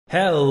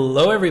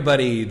Hello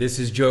everybody, this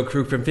is Joe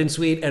Krug from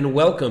Finsweet and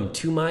welcome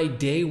to my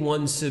day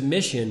one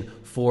submission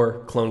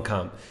for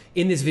CloneComp.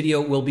 In this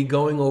video, we'll be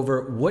going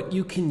over what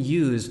you can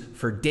use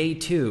for day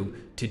two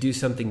to do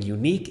something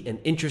unique and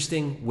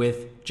interesting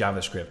with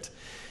JavaScript.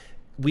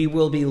 We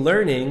will be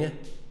learning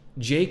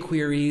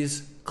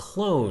jQuery's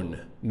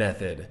clone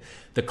method.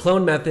 The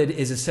clone method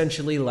is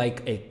essentially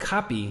like a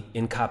copy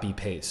in copy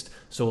paste.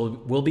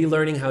 So we'll be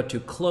learning how to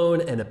clone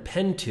and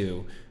append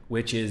to,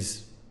 which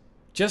is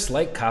just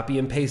like copy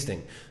and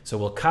pasting. So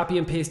we'll copy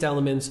and paste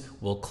elements,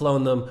 we'll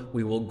clone them,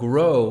 we will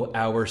grow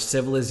our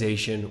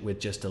civilization with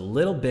just a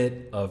little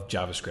bit of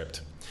JavaScript.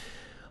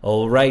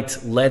 All right,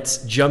 let's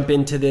jump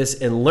into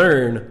this and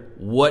learn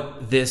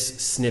what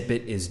this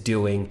snippet is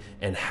doing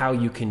and how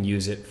you can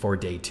use it for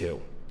day two.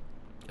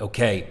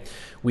 Okay,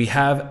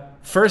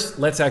 first,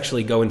 let's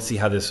actually go and see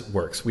how this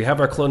works. We have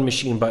our clone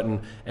machine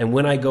button, and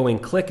when I go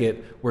and click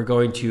it, we're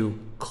going to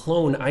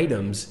clone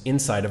items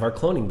inside of our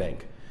cloning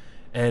bank.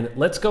 And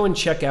let's go and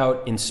check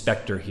out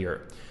Inspector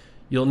here.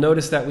 You'll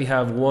notice that we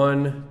have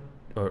 1,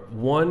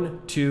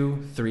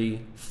 2,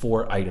 3,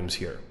 4 items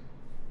here.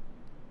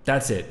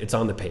 That's it, it's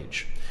on the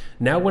page.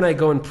 Now when I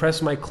go and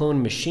press my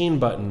clone machine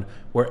button,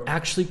 we're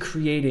actually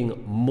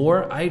creating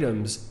more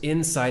items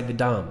inside the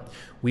DOM.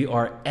 We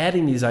are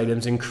adding these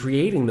items and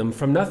creating them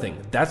from nothing.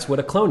 That's what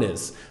a clone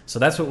is. So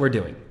that's what we're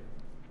doing.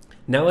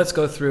 Now let's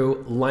go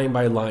through line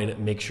by line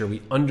and make sure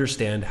we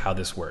understand how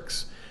this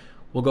works.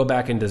 We'll go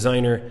back in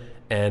Designer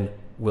and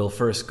we'll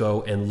first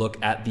go and look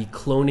at the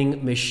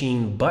cloning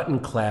machine button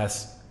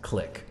class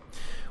click.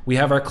 We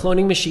have our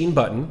cloning machine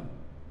button.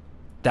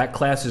 That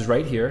class is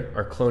right here,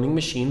 our cloning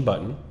machine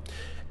button.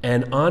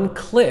 And on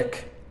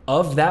click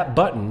of that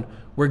button,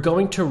 we're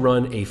going to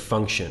run a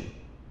function.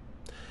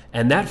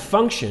 And that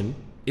function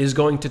is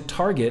going to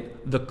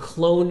target the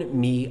clone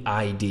me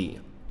ID.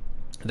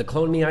 The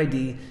clone me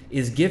ID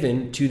is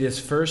given to this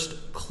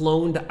first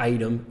cloned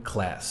item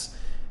class.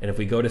 And if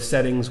we go to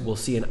settings, we'll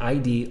see an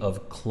ID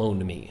of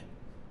clone me.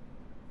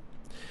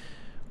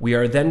 We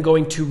are then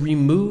going to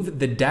remove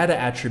the data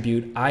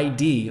attribute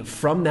ID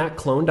from that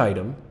cloned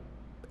item,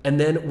 and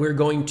then we're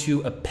going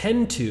to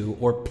append to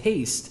or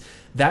paste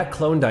that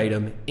cloned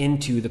item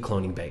into the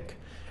cloning bank.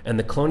 And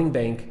the cloning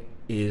bank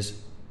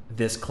is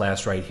this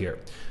class right here.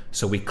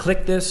 So we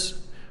click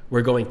this,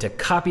 we're going to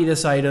copy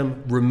this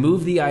item,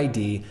 remove the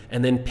ID,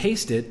 and then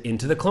paste it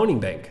into the cloning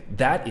bank.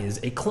 That is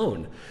a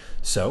clone.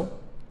 So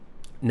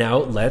now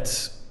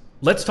let's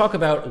talk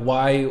about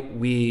why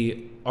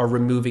we are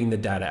removing the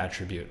data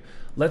attribute.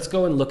 Let's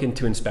go and look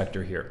into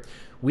Inspector here.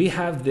 We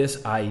have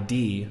this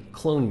ID,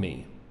 clone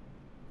me.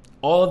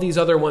 All of these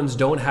other ones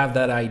don't have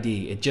that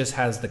ID. It just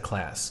has the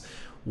class.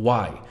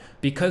 Why?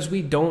 Because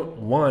we don't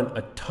want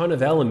a ton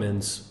of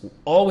elements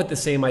all with the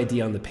same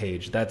ID on the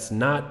page. That's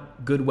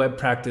not good web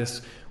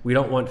practice. We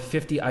don't want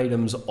 50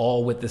 items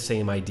all with the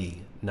same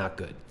ID. Not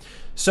good.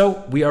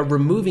 So we are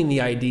removing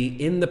the ID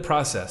in the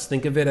process.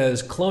 Think of it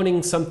as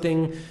cloning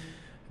something,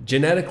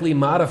 genetically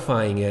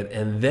modifying it,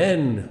 and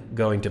then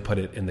going to put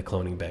it in the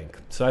cloning bank.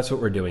 So that's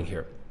what we're doing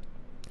here.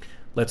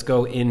 Let's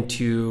go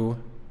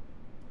into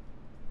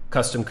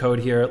custom code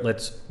here.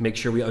 Let's make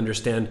sure we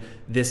understand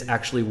this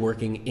actually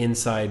working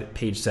inside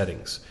page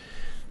settings.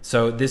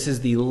 So this is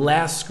the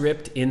last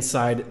script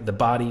inside the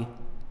body,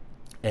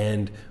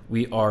 and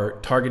we are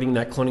targeting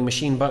that cloning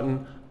machine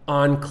button.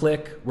 On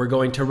click, we're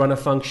going to run a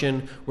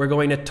function. We're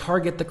going to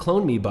target the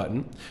clone me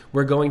button.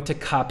 We're going to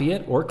copy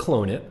it or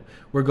clone it.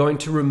 We're going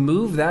to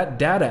remove that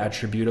data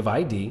attribute of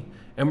ID,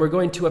 and we're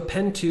going to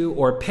append to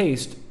or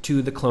paste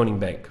to the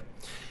cloning bank.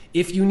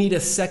 If you need a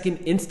second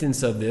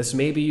instance of this,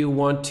 maybe you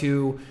want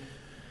to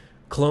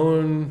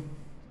clone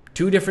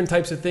two different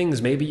types of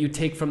things. Maybe you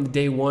take from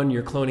day one,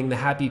 you're cloning the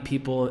happy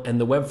people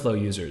and the Webflow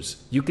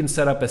users. You can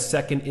set up a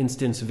second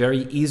instance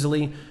very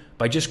easily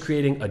by just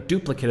creating a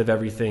duplicate of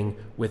everything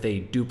with a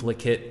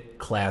duplicate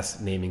class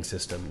naming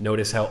system.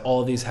 Notice how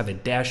all of these have a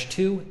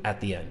 -2 at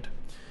the end.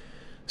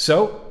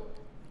 So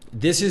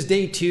this is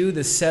day two,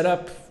 the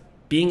setup,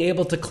 being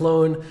able to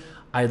clone.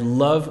 I'd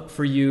love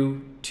for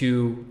you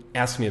to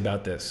ask me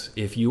about this.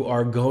 If you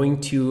are going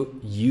to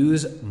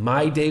use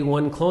my day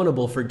one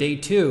clonable for day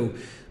two,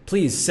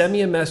 please send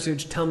me a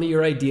message, tell me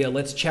your idea,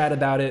 let's chat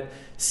about it,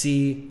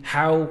 see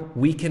how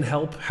we can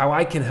help, how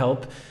I can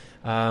help.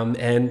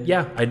 And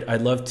yeah,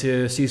 I'd love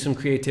to see some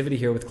creativity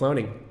here with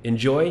cloning.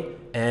 Enjoy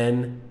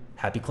and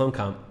happy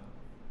CloneComp.